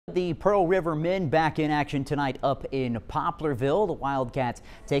The Pearl River men back in action tonight up in Poplarville. The Wildcats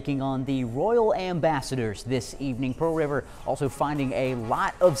taking on the Royal Ambassadors this evening. Pearl River also finding a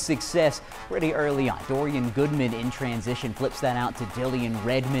lot of success pretty early on. Dorian Goodman in transition flips that out to Dillian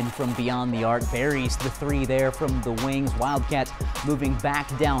Redmond from beyond the arc. Buries the three there from the wings. Wildcats moving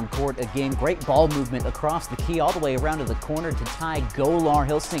back down court again. Great ball movement across the key all the way around to the corner to Ty Golar.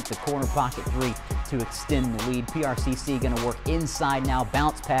 He'll sink the corner pocket three to extend the lead. PRCC going to work inside now.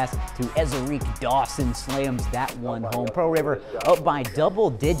 Bounce pass to Ezerique Dawson, slams that one home. Pearl River up by double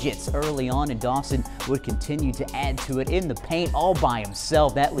digits early on, and Dawson would continue to add to it in the paint all by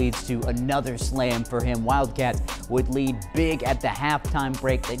himself. That leads to another slam for him. Wildcats would lead big at the halftime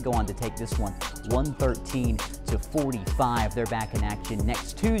break. They'd go on to take this one 113-45. They're back in action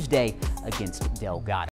next Tuesday against Delgado.